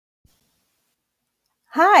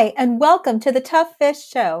Hi, and welcome to the Tough Fish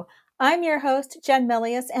Show. I'm your host, Jen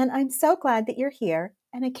Millius, and I'm so glad that you're here.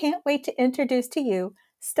 And I can't wait to introduce to you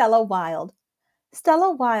Stella Wild.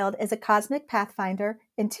 Stella Wild is a cosmic pathfinder,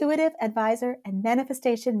 intuitive advisor, and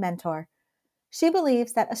manifestation mentor. She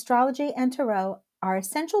believes that astrology and tarot are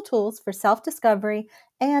essential tools for self discovery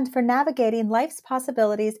and for navigating life's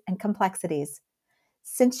possibilities and complexities.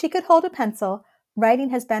 Since she could hold a pencil, writing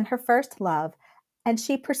has been her first love, and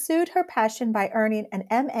she pursued her passion by earning an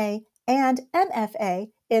MA and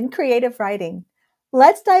MFA in creative writing.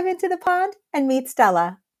 Let's dive into the pond and meet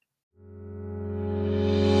Stella.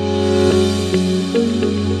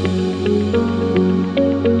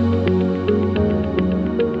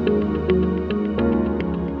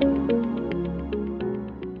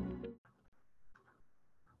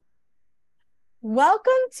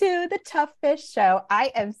 Welcome to the Tough Fish Show.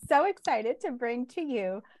 I am so excited to bring to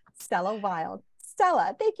you Stella Wild.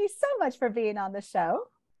 Stella, thank you so much for being on the show.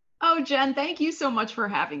 Oh, Jen, thank you so much for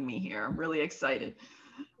having me here. I'm really excited.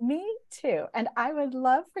 Me too. And I would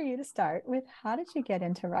love for you to start with, how did you get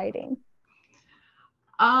into writing?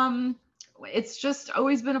 Um, it's just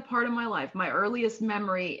always been a part of my life. My earliest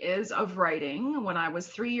memory is of writing. When I was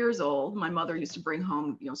 3 years old, my mother used to bring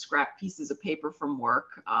home, scrap pieces of paper from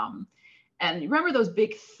work. And you remember those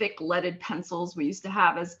big, thick leaded pencils we used to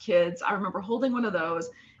have as kids? I remember holding one of those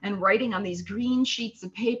and writing on these green sheets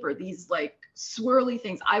of paper, these like swirly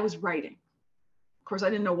things. I was writing. Of course, I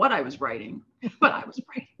didn't know what I was writing, but I was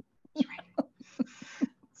writing.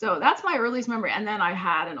 So that's my earliest memory. And then I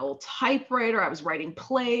had an old typewriter. I was writing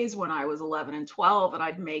plays when I was 11 and 12, and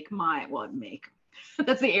I'd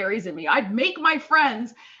that's the Aries in me. I'd make my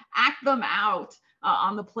friends act them out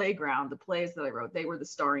on the playground. The plays that I wrote, they were the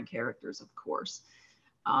starring characters, of course.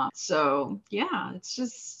 So yeah, it's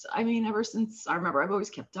just, ever since I remember, I've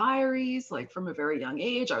always kept diaries, like from a very young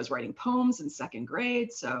age. I was writing poems in second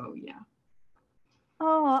grade. So yeah.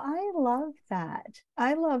 Oh, I love that.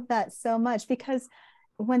 I love that so much because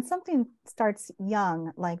when something starts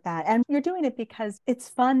young like that, and you're doing it because it's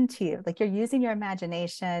fun to you, like you're using your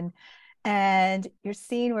imagination and you're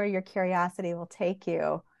seeing where your curiosity will take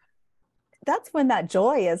you, that's when that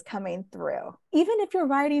joy is coming through. Even if you're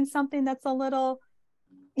writing something that's a little,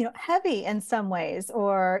 heavy in some ways,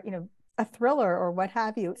 or, a thriller or what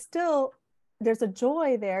have you, still there's a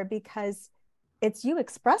joy there because it's you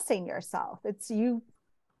expressing yourself. It's you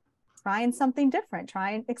trying something different,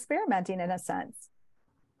 trying experimenting in a sense.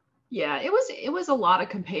 Yeah, it was a lot of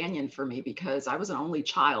companion for me because I was an only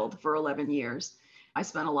child for 11 years. I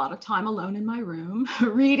spent a lot of time alone in my room,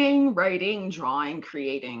 reading, writing, drawing,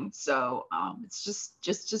 creating. So it's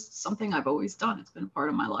just something I've always done. It's been a part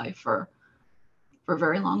of my life for a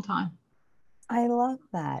very long time. I love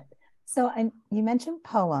that. So you mentioned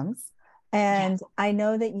poems, and Yes, I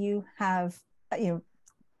know that you have, you've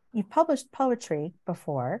published poetry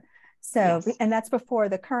before. So, yes. and that's before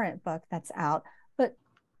the current book that's out. But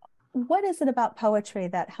what is it about poetry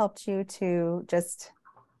that helped you to just,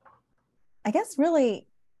 I guess, really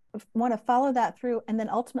want to follow that through and then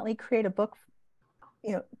ultimately create a book,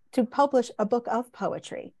 to publish a book of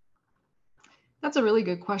poetry? That's a really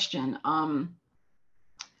good question.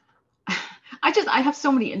 I have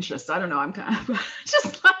so many interests. I don't know. I'm kind of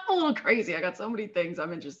just a little crazy. I got so many things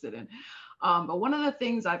I'm interested in. But one of the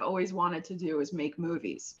things I've always wanted to do is make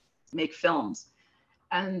movies, make films.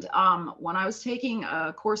 And when I was taking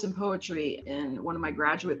a course in poetry in one of my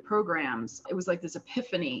graduate programs, it was like this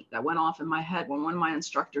epiphany that went off in my head when one of my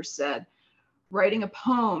instructors said, writing a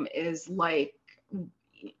poem is like,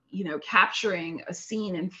 capturing a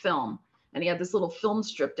scene in film. And he had this little film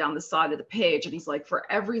strip down the side of the page. And he's like, for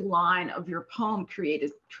every line of your poem, create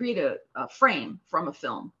a frame from a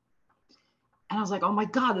film. And I was like, oh my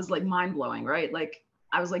God, this is like mind blowing, right? Like,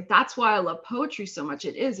 I was like, that's why I love poetry so much.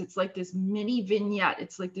 It's like this mini vignette.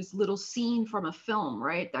 It's like this little scene from a film,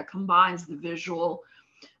 right? That combines the visual,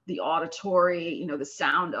 the auditory, the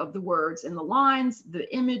sound of the words and the lines, the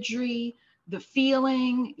imagery, the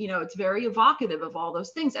feeling, it's very evocative of all those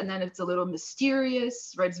things. And then it's a little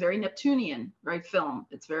mysterious, right? It's very Neptunian, right? Film.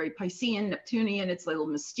 It's very Piscean, Neptunian. It's a little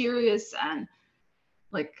mysterious and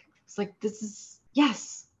like, it's like, this is,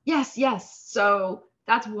 yes, yes, yes. So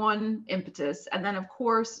that's one impetus. And then of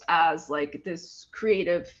course, as like this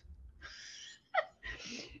creative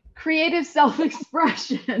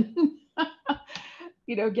self-expression,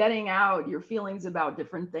 getting out your feelings about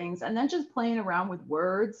different things and then just playing around with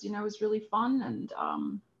words, is really fun. And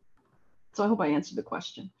so I hope I answered the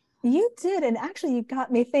question. You did. And actually, you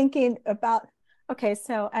got me thinking about, okay,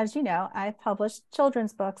 so as you know, I published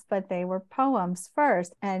children's books, but they were poems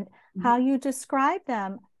first. And Mhm. how you describe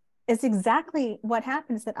them is exactly what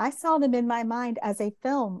happens, that I saw them in my mind as a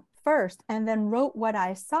film first and then wrote what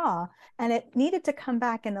I saw, and it needed to come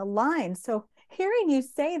back in a line. So hearing you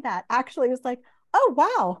say that actually was like, oh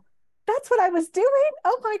wow, that's what I was doing.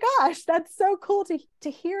 Oh my gosh, that's so cool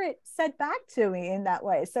to hear it said back to me in that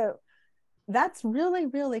way. So that's really,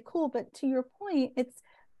 really cool. But to your point,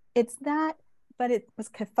 it's that, but it was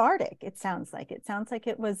cathartic. It sounds like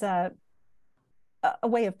it was a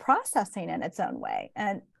way of processing in its own way.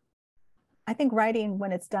 And I think writing,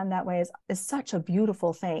 when it's done that way, is such a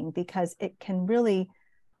beautiful thing, because it can really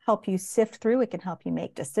help you sift through. It can help you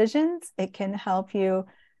make decisions. It can help you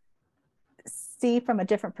see from a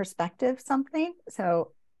different perspective something.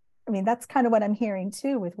 So, I mean, that's kind of what I'm hearing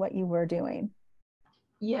too with what you were doing.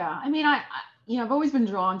 Yeah, I mean, I've always been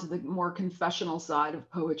drawn to the more confessional side of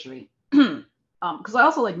poetry. Because I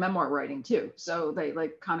also like memoir writing too. So they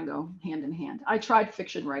like kind of go hand in hand. I tried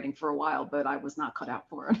fiction writing for a while, but I was not cut out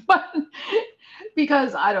for it. But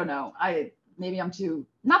because I don't know, maybe I'm too,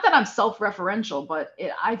 not that I'm self-referential, but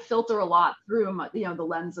I filter a lot through my, the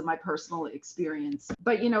lens of my personal experience.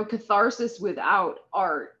 But catharsis without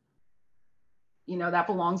art, that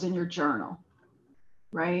belongs in your journal,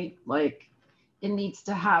 right? Like it needs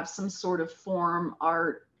to have some sort of form,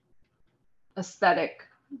 art, aesthetic,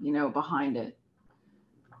 behind it.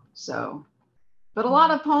 So, but a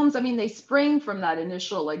lot of poems, I mean, they spring from that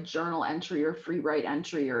initial like journal entry or free write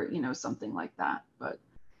entry or, something like that. But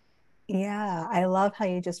Yeah, I love how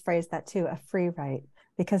you just phrased that too, a free write.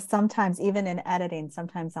 Because sometimes, even in editing,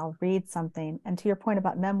 sometimes I'll read something. And to your point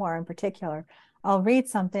about memoir in particular, I'll read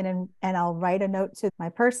something and I'll write a note to my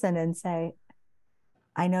person and say,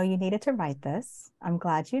 I know you needed to write this. I'm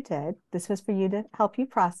glad you did. This was for you to help you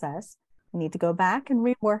process. You need to go back and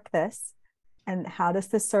rework this. And how does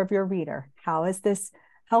this serve your reader? How is this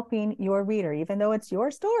helping your reader? Even though it's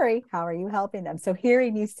your story, how are you helping them? So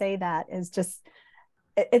hearing you say that is just,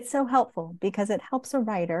 it's so helpful, because it helps a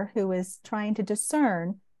writer who is trying to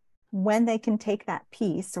discern when they can take that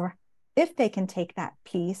piece, or if they can take that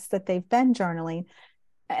piece that they've been journaling,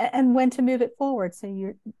 and when to move it forward.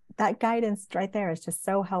 So that guidance right there is just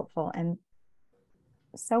so helpful and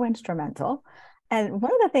so instrumental. And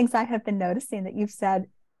one of the things I have been noticing that you've said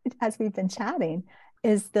as we've been chatting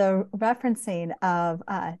is the referencing of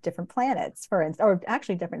different planets, for instance, or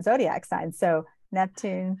actually different zodiac signs. So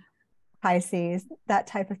Neptune, Pisces, that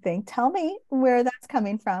type of thing. Tell me where that's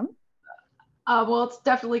coming from. Well, it's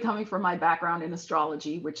definitely coming from my background in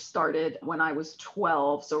astrology, which started when I was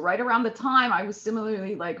 12. So right around the time I was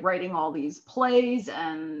similarly like writing all these plays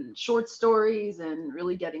and short stories and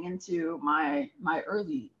really getting into my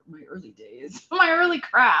early days, my early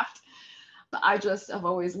craft. I just have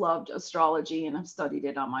always loved astrology and I've studied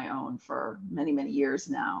it on my own for many, many years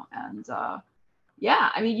now. And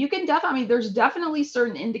yeah, I mean, there's definitely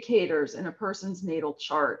certain indicators in a person's natal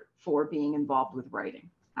chart for being involved with writing.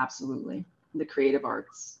 Absolutely. The creative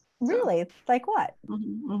arts. So. Really? Like what?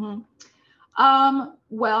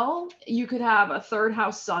 Well, you could have a third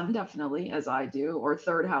house sun, definitely, as I do, or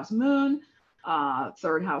third house moon,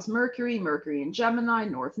 third house Mercury in Gemini,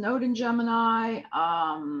 North Node in Gemini.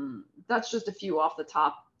 That's just a few off the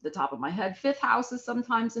top of my head. Fifth house is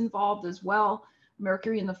sometimes involved as well.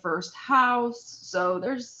 Mercury in the first house. So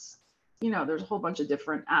there's a whole bunch of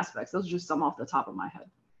different aspects. Those are just some off the top of my head.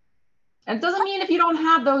 And it doesn't mean if you don't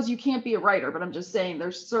have those, you can't be a writer, but I'm just saying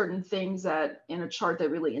there's certain things that in a chart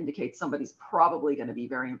that really indicate somebody's probably going to be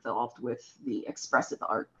very involved with the expressive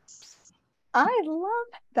arts. I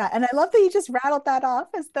love that. And I love that you just rattled that off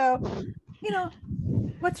as though,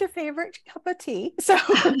 what's your favorite cup of tea? So,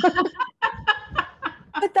 how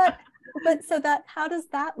does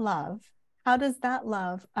that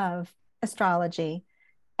love of astrology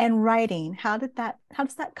and writing, how does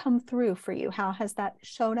that come through for you? How has that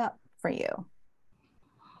showed up for you?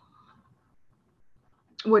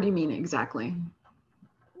 What do you mean exactly?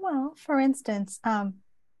 Well, for instance,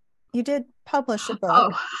 you did publish a book.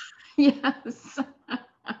 Oh, yes.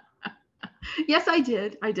 Yes, I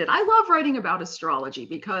did. I love writing about astrology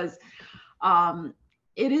because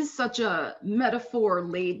it is such a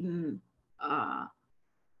metaphor-laden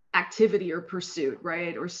activity or pursuit,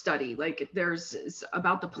 right? Or study. Like there's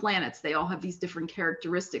about the planets. They all have these different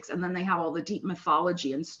characteristics, and then they have all the deep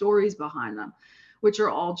mythology and stories behind them, which are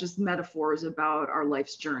all just metaphors about our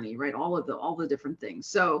life's journey, right? All the different things.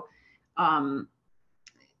 So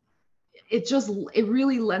it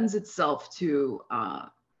really lends itself to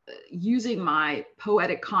using my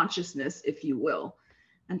poetic consciousness, if you will,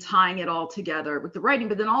 and tying it all together with the writing,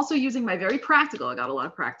 but then also using my very practical, I got a lot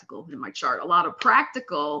of practical in my chart, a lot of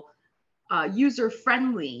practical,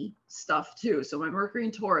 user-friendly stuff too. So my Mercury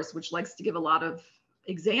in Taurus, which likes to give a lot of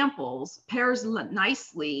examples pairs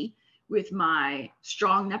nicely with my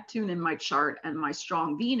strong Neptune in my chart and my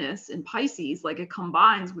strong Venus in Pisces. Like, it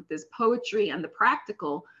combines with this poetry and the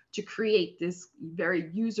practical to create this very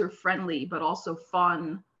user friendly, but also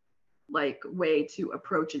fun, like, way to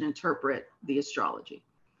approach and interpret the astrology.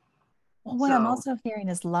 Well, what I'm also hearing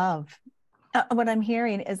is love. What I'm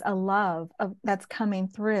hearing is a love that's coming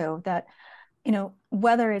through, that,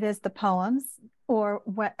 whether it is the poems or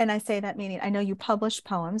what, and I say that meaning, I know you publish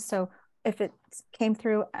poems. So if it came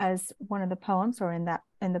through as one of the poems or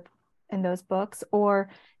in those books, or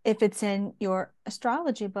if it's in your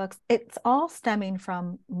astrology books, it's all stemming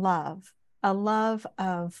from love, a love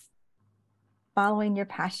of following your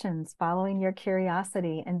passions, following your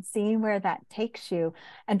curiosity, and seeing where that takes you,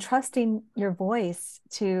 and trusting your voice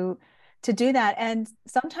to do that. And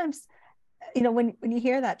sometimes, when you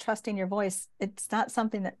hear that, trusting your voice, it's not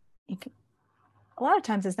something that you can, a lot of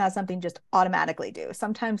times it's not something you just automatically do.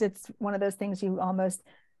 Sometimes it's one of those things you almost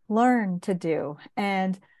learn to do.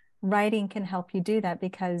 And writing can help you do that,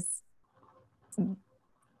 because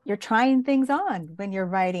you're trying things on when you're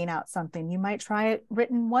writing out something. You might try it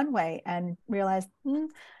written one way and realize,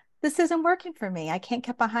 this isn't working for me. I can't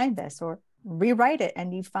get behind this, or rewrite it.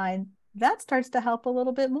 And you find that starts to help a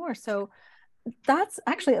little bit more. So that's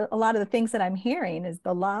actually a lot of the things that I'm hearing, is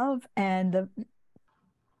the love and the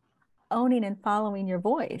owning and following your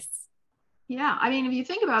voice. Yeah. I mean, if you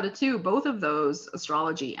think about it too, both of those,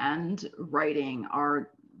 astrology and writing, are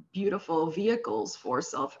beautiful vehicles for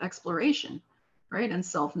self-exploration, right? And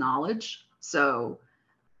self-knowledge. So,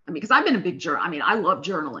 I mean, because I've been a big I love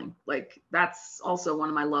journaling. Like, that's also one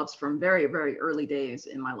of my loves from very, very early days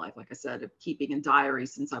in my life. Like I said, keeping in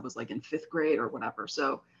diaries since I was like in 5th grade or whatever.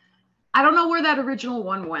 So I don't know where that original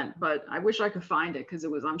one went, but I wish I could find it, because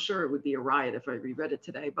I'm sure it would be a riot if I reread it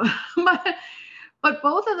today. But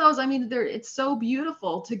both of those, I mean, it's so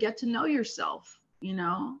beautiful to get to know yourself,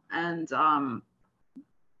 and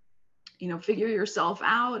figure yourself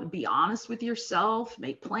out, be honest with yourself,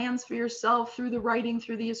 make plans for yourself through the writing,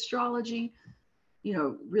 through the astrology,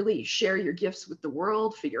 really share your gifts with the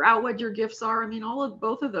world, figure out what your gifts are. I mean,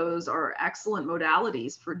 both of those are excellent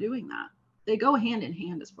modalities for doing that. They go hand in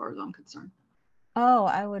hand as far as I'm concerned. Oh,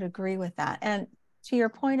 I would agree with that. And to your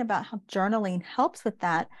point about how journaling helps with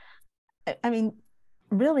that, I mean,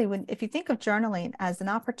 really, if you think of journaling as an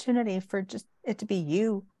opportunity for just it to be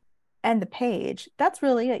you and the page, that's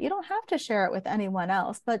really it. You don't have to share it with anyone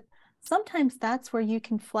else, but sometimes that's where you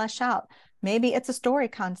can flesh out. Maybe it's a story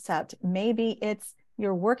concept. Maybe it's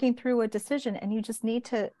you're working through a decision and you just need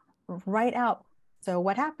to write out. So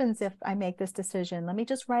what happens if I make this decision? Let me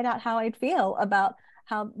just write out how I'd feel about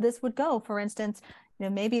how this would go. For instance,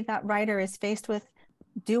 maybe that writer is faced with,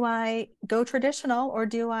 do I go traditional or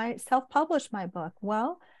do I self-publish my book?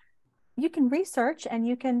 Well, you can research and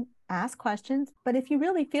you can ask questions, but if you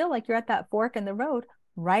really feel like you're at that fork in the road,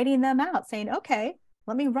 writing them out, saying, okay,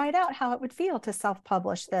 let me write out how it would feel to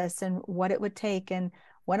self-publish this, and what it would take, and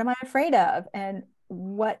what am I afraid of, and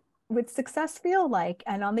what would success feel like?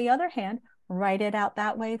 And on the other hand, write it out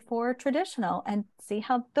that way for traditional and see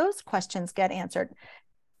how those questions get answered.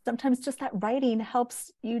 Sometimes just that writing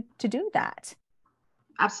helps you to do that.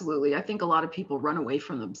 Absolutely. I think a lot of people run away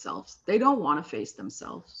from themselves. They don't want to face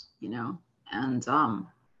themselves, and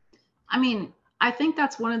I mean, I think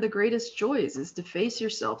that's one of the greatest joys, is to face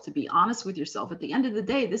yourself, to be honest with yourself. At the end of the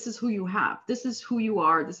day, this is who you have. This is who you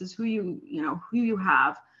are. This is who who you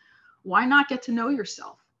have. Why not get to know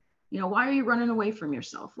yourself? Why are you running away from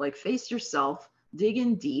yourself? Like, face yourself, dig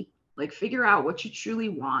in deep, like, figure out what you truly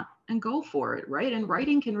want and go for it, right? And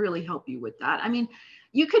writing can really help you with that. I mean,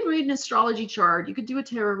 you could read an astrology chart, you could do a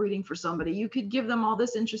tarot reading for somebody, you could give them all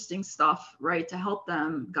this interesting stuff, right, to help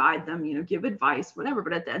them, guide them, give advice, whatever.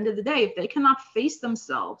 But at the end of the day, if they cannot face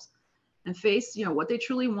themselves and face, what they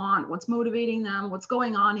truly want, what's motivating them, what's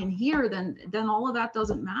going on in here, then all of that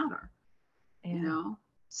doesn't matter. Yeah.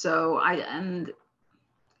 So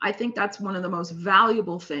I think that's one of the most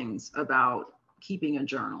valuable things about keeping a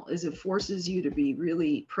journal, is it forces you to be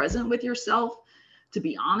really present with yourself, to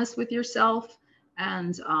be honest with yourself,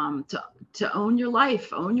 and to own your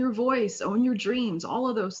life, own your voice, own your dreams, all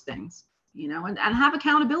of those things, and have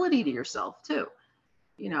accountability to yourself too,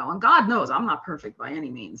 and God knows I'm not perfect by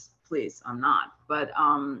any means. Please, I'm not. But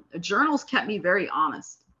journals kept me very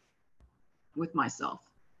honest with myself.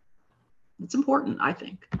 It's important, I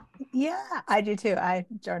think. Yeah, I do too. I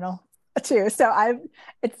journal too. So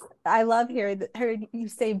I love hearing you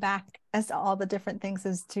say back as to all the different things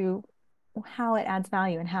as to how it adds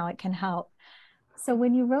value and how it can help. So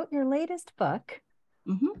when you wrote your latest book,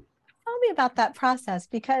 tell me about that process,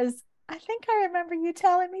 because I think I remember you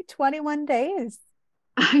telling me 21 days.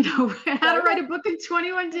 I know how to Right? write a book in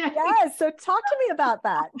 21 days. Yes. So talk to me about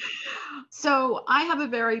that. So I have a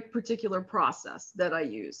very particular process that I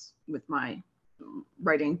use with my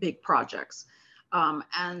writing big projects.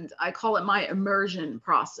 And I call it my immersion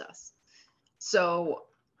process. So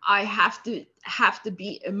I have to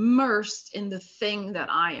be immersed in the thing that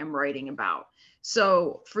I am writing about.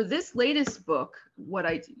 So for this what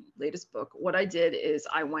I did is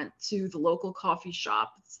I went to the local coffee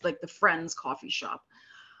shop. It's like the Friends coffee shop.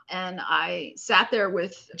 And I sat there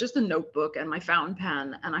with just a notebook and my fountain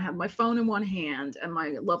pen, and I had my phone in one hand and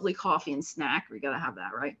my lovely coffee and snack. We got to have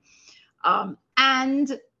that, right?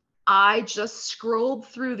 And I just scrolled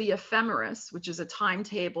through the ephemeris, which is a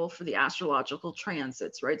timetable for the astrological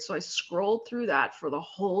transits, right? So I scrolled through that for the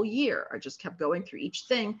whole year. I just kept going through each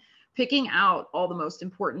thing, picking out all the most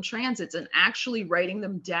important transits and actually writing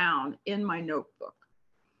them down in my notebook,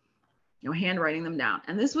 handwriting them down.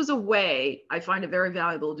 And this was a way I find it very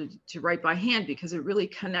valuable to write by hand, because it really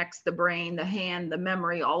connects the brain, the hand, the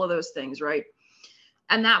memory, all of those things, right?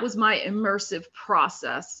 And that was my immersive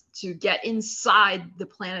process to get inside the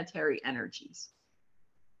planetary energies.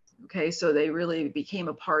 Okay, so they really became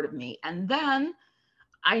a part of me. And then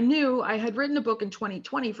I knew I had written a book in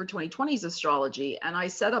 2020 for 2020's astrology, and I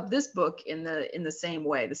set up this book in the same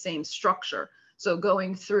way, the same structure. So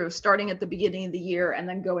going through, starting at the beginning of the year and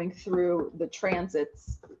then going through the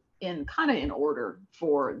transits in kind of in order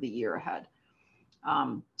for the year ahead.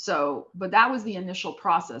 But that was the initial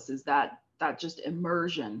process, is that just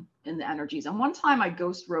immersion in the energies. And one time I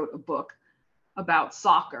ghost wrote a book about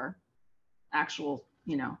soccer, actual,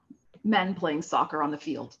 men playing soccer on the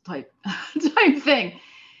field type thing.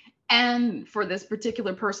 And for this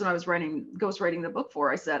particular person I was ghost writing the book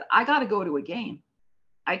for, I said, I got to go to a game.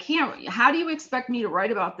 I can't, how do you expect me to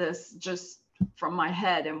write about this just from my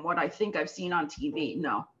head and what I think I've seen on TV?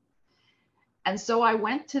 No. And so I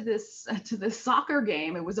went to this soccer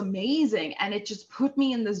game. It was amazing. And it just put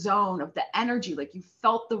me in the zone of the energy. Like you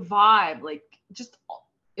felt the vibe, like just,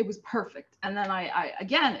 it was perfect. And then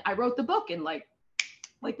I wrote the book in like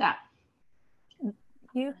that.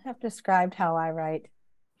 You have described how I write.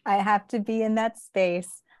 I have to be in that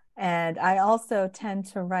space. And I also tend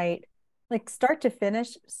to write like start to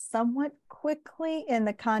finish somewhat quickly, in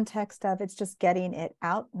the context of it's just getting it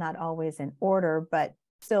out, not always in order, but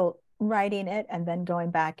still writing it and then going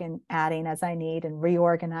back and adding as I need and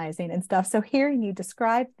reorganizing and stuff. So hearing you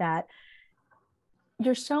describe that,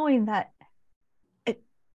 you're showing that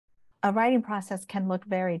a writing process can look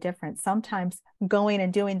very different. Sometimes going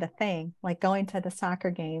and doing the thing, like going to the soccer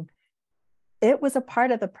game, it was a part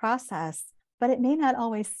of the process, but it may not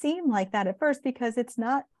always seem like that at first, because it's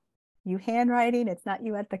not you handwriting, it's not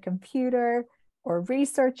you at the computer or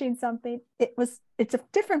researching something. It's a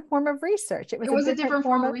different form of research. It was a different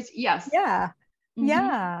form of research. Yes. Yeah. Mm-hmm.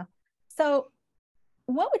 Yeah. So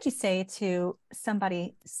what would you say to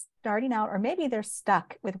somebody starting out, or maybe they're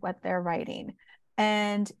stuck with what they're writing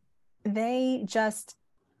and they just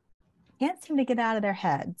can't seem to get out of their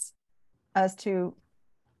heads as to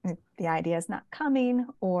the idea is not coming,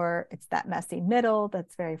 or it's that messy middle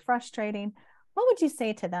that's very frustrating? What would you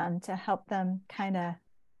say to them to help them kind of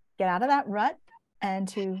get out of that rut and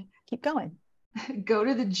to keep going? Go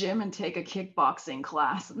to the gym and take a kickboxing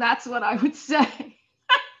class. That's what I would say.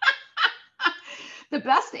 The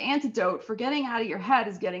best antidote for getting out of your head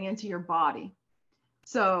is getting into your body.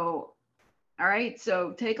 So, all right.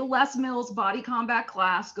 So take a Les Mills body combat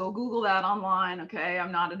class. Go Google that online. Okay.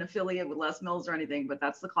 I'm not an affiliate with Les Mills or anything, but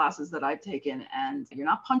that's the classes that I've taken. And you're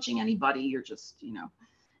not punching anybody. You're just,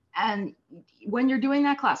 and when you're doing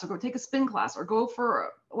that class, or go take a spin class, or go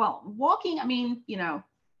for, walking. I mean,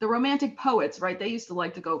 the romantic poets, right? They used to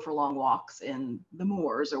like to go for long walks in the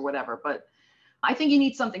moors or whatever. But I think you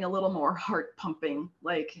need something a little more heart pumping,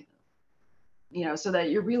 like, so that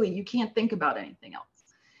you can't think about anything else.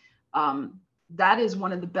 That is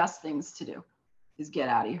one of the best things to do, is get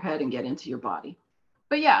out of your head and get into your body.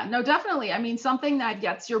 But yeah, no, definitely. I mean, something that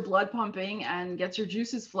gets your blood pumping and gets your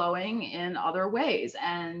juices flowing in other ways.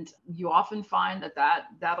 And you often find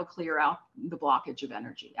that'll clear out the blockage of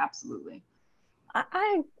energy. Absolutely.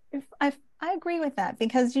 I agree with that,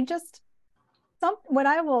 because what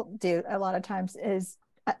I will do a lot of times is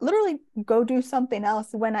literally go do something else.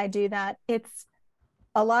 When I do that, it's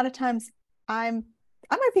a lot of times I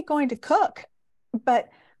might be going to cook,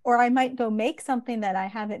 or I might go make something that I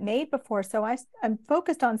haven't made before. So I'm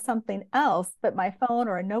focused on something else, but my phone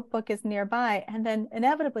or a notebook is nearby. And then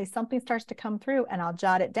inevitably something starts to come through and I'll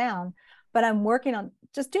jot it down. But I'm working on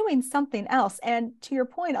just doing something else. And to your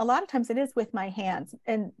point, a lot of times it is with my hands,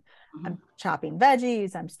 and I'm chopping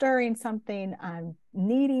veggies, I'm stirring something, I'm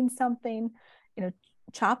kneading something,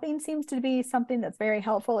 chopping seems to be something that's very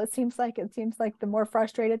helpful. It seems like the more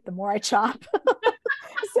frustrated, the more I chop.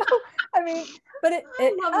 So, I mean, but it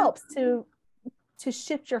I love it. helps to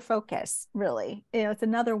shift your focus, really. It's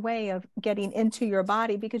another way of getting into your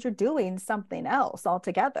body because you're doing something else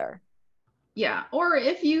altogether. Yeah. Or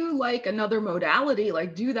if you like another modality,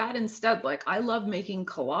 like do that instead. Like I love making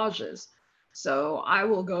collages. So I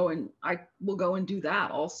will go and do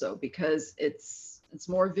that also because it's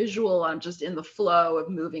more visual. I'm just in the flow of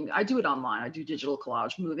moving. I do it online. I do digital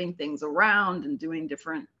collage, moving things around and doing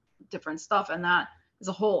different stuff. And that is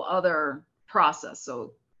a whole other process.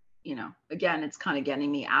 So, again, it's kind of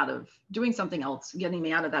getting me out of doing something else, getting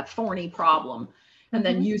me out of that thorny problem, and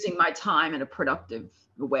then Mhm. using my time in a productive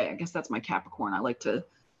way. I guess that's my Capricorn. I like to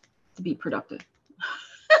be productive.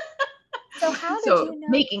 So how did So you know?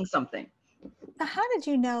 making something. So how did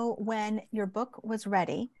you know when your book was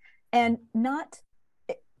ready and not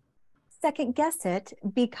second guess it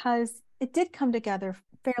because it did come together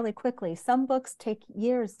fairly quickly. Some books take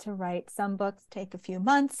years to write, some books take a few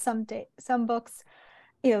months, some books,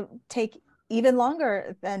 take even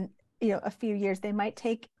longer than, a few years. They might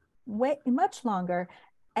take way much longer.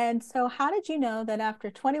 And so how did you know that after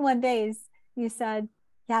 21 days you said,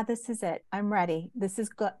 yeah, this is it. I'm ready. This is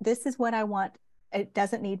good. This is what I want. It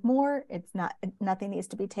doesn't need more. It's not, nothing needs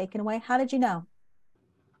to be taken away. How did you know?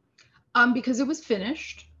 Because it was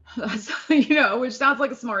finished. Which sounds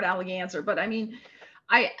like a smart alecky answer, but I mean,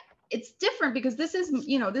 I it's different because this is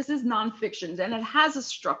nonfiction and it has a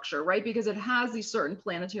structure, right? Because it has these certain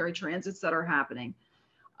planetary transits that are happening.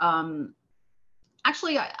 Um,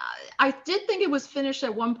 Actually, I did think it was finished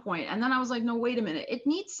at one point, and then I was like, no, wait a minute, it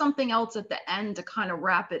needs something else at the end to kind of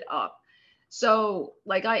wrap it up. So,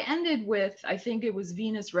 like, I ended with, I think it was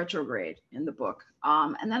Venus retrograde in the book,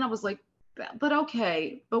 and then I was like, but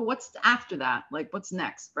okay, but what's after that? Like, what's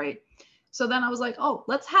next, right? So then I was like, oh,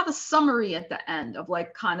 let's have a summary at the end of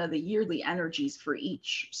like kind of the yearly energies for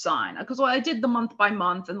each sign. Because I did the month by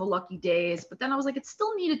month and the lucky days, but then I was like, it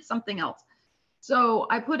still needed something else. So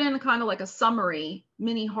I put in kind of like a summary,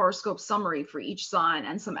 mini horoscope summary for each sign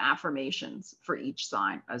and some affirmations for each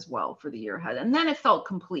sign as well for the year ahead. And then it felt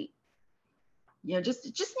complete. It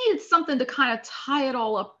just needed something to kind of tie it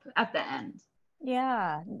all up at the end.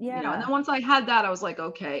 Yeah, And yeah. then once I had that, I was like,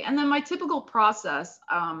 okay. And then my typical process,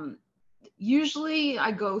 usually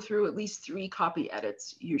I go through at least 3 copy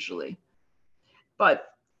edits usually. But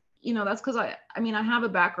that's because I have a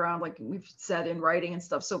background, like we've said, in writing and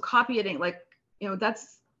stuff. So copy editing, like,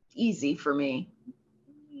 that's easy for me,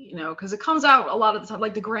 because it comes out a lot of the time,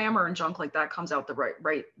 like the grammar and junk like that comes out the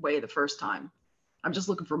right way the first time. I'm just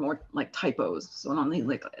looking for more like typos, so I don't need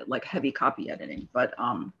like heavy copy editing. But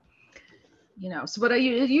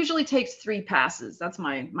it usually takes 3 passes. That's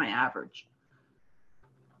my average.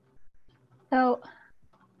 So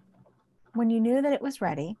when you knew that it was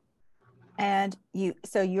ready and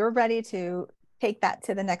you're ready to take that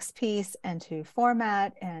to the next piece and to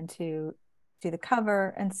format and to do the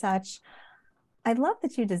cover and such, I love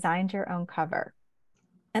that you designed your own cover.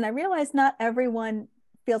 And I realize not everyone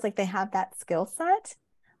feels like they have that skill set,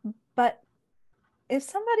 but if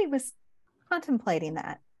somebody was contemplating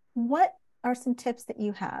that, what are some tips that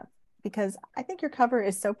you have? Because I think your cover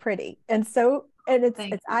is so pretty and Thank it's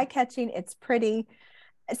you. eye-catching, it's pretty.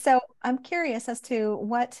 So I'm curious as to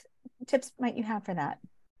what tips might you have for that?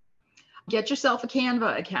 Get yourself a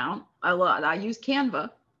Canva account. I use Canva.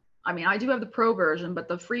 I mean, I do have the pro version, but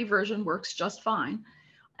the free version works just fine.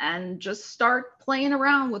 And just start playing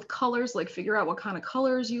around with colors, like figure out what kind of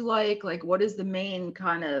colors you like what is the main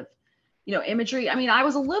kind of, imagery. I mean, I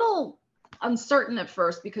was a little uncertain at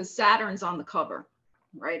first because Saturn's on the cover,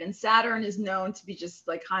 right? And Saturn is known to be just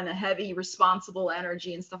like kind of heavy, responsible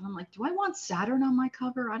energy and stuff. I'm like, do I want Saturn on my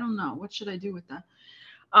cover? I don't know. What should I do with that?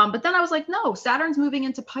 But then I was like, no, Saturn's moving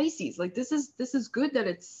into Pisces. Like this is good that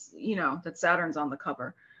it's, that Saturn's on the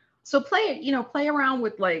cover. So play around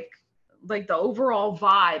with like the overall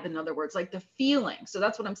vibe, in other words, like the feeling. So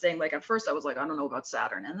that's what I'm saying. Like at first I was like, I don't know about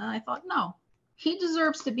Saturn. And then I thought, no, he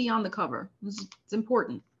deserves to be on the cover. It's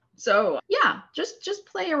important. So yeah, just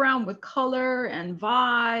play around with color and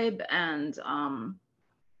vibe and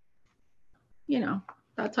you know,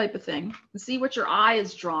 that type of thing. And see what your eye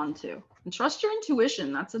is drawn to. And trust your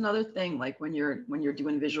intuition. That's another thing, like when you're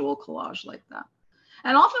doing visual collage like that.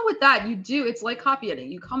 And often with that, it's like copy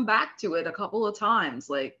editing. You come back to it a couple of times,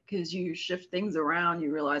 like, because you shift things around,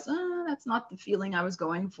 you realize, that's not the feeling I was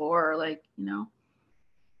going for. Like.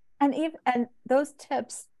 And those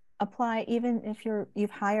tips apply even if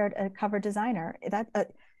you've hired a cover designer.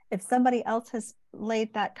 That if somebody else has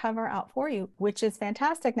laid that cover out for you, which is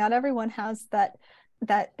fantastic. Not everyone has that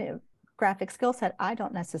graphic skill set. I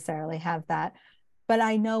don't necessarily have that, but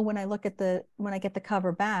I know when I get the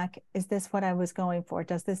cover back, is this what I was going for?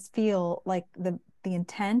 Does this feel like the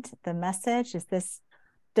intent, the message?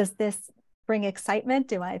 Does this bring excitement?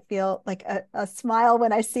 Do I feel like a smile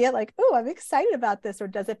when I see it, like, oh, I'm excited about this? Or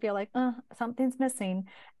does it feel like, oh, something's missing?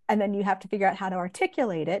 And then you have to figure out how to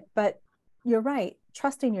articulate it. But you're right,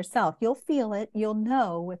 trusting yourself. You'll feel it. You'll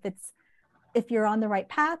know if you're on the right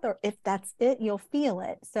path, or if that's it, you'll feel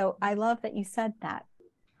it. So I love that you said that.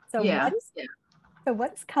 So Yeah.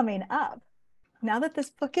 what is coming up? Now that this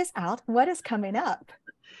book is out, what is coming up?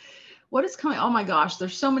 What is coming? Oh my gosh,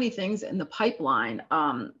 there's so many things in the pipeline.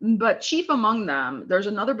 But chief among them, there's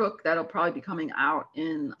another book that'll probably be coming out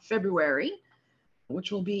in February,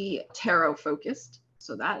 which will be tarot focused.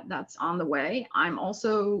 So that's on the way. I'm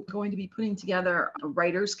also going to be putting together a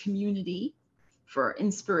writers community for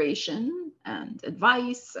inspiration and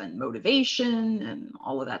advice and motivation and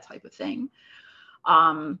all of that type of thing.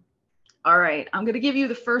 All right, I'm going to give you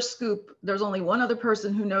the first scoop. There's only one other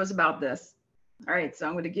person who knows about this. All right, so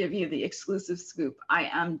I'm going to give you the exclusive scoop. I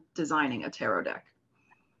am designing a tarot deck.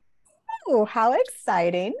 Oh, how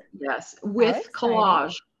exciting. Yes, with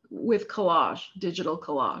collage, digital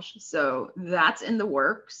collage. So that's in the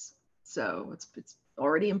works. So it's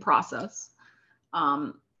already in process.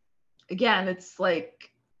 Again, it's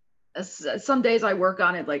like some days I work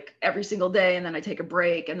on it like every single day, and then I take a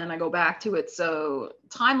break, and then I go back to it. So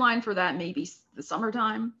timeline for that may be the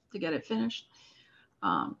summertime to get it finished.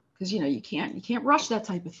 Because you can't rush that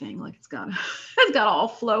type of thing. Like it's got to all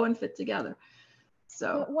flow and fit together.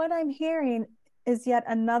 So what I'm hearing is yet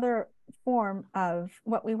another form of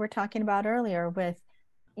what we were talking about earlier with,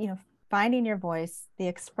 finding your voice, the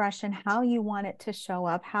expression, how you want it to show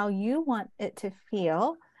up, how you want it to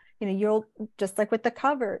feel. You'll, just like with the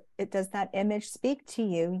cover, does that image speak to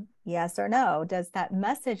you? Yes or no? Does that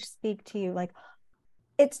message speak to you? Like,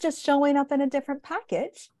 it's just showing up in a different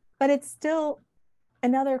package, but it's still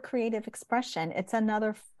another creative expression. It's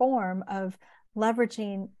another form of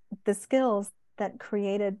leveraging the skills that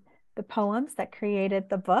created the poems, that created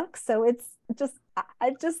the book. So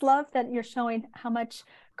I just love that you're showing how much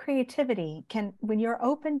creativity can, when you're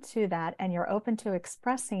open to that and you're open to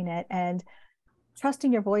expressing it and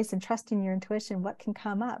trusting your voice and trusting your intuition, what can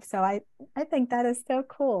come up. So I think that is so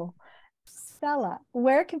cool. Stella,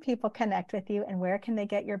 where can people connect with you, and where can they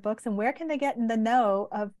get your books, and where can they get in the know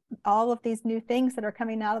of all of these new things that are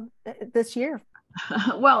coming out this year?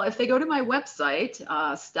 Well, if they go to my website,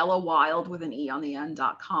 StellaWild with an E on the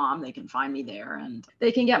end.com, they can find me there, and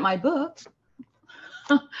they can get my book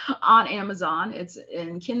on Amazon. It's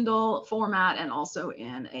in Kindle format and also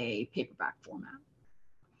in a paperback format.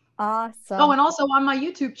 Awesome. Oh, and also on my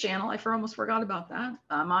YouTube channel. I almost forgot about that.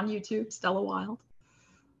 I'm on YouTube, Stella Wild.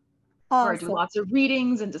 Awesome. Where I do lots of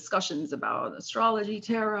readings and discussions about astrology,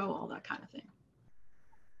 tarot, all that kind of thing.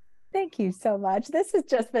 Thank you so much. This has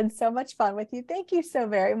just been so much fun with you. Thank you so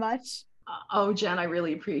very much. Oh, Jen, I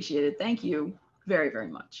really appreciate it. Thank you very, very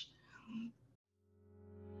much.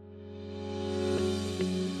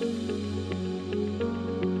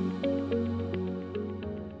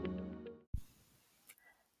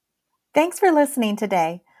 Thanks for listening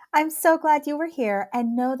today. I'm so glad you were here,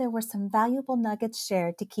 and know there were some valuable nuggets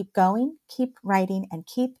shared to keep going, keep writing, and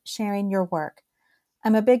keep sharing your work.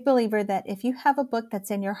 I'm a big believer that if you have a book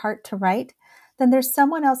that's in your heart to write, then there's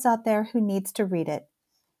someone else out there who needs to read it.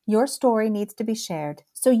 Your story needs to be shared,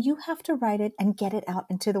 so you have to write it and get it out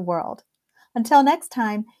into the world. Until next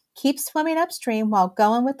time, keep swimming upstream while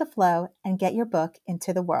going with the flow, and get your book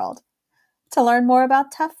into the world. To learn more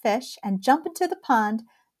about Tough Fish and jump into the pond,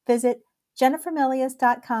 visit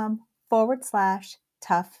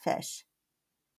jennifermilius.com/toughfish.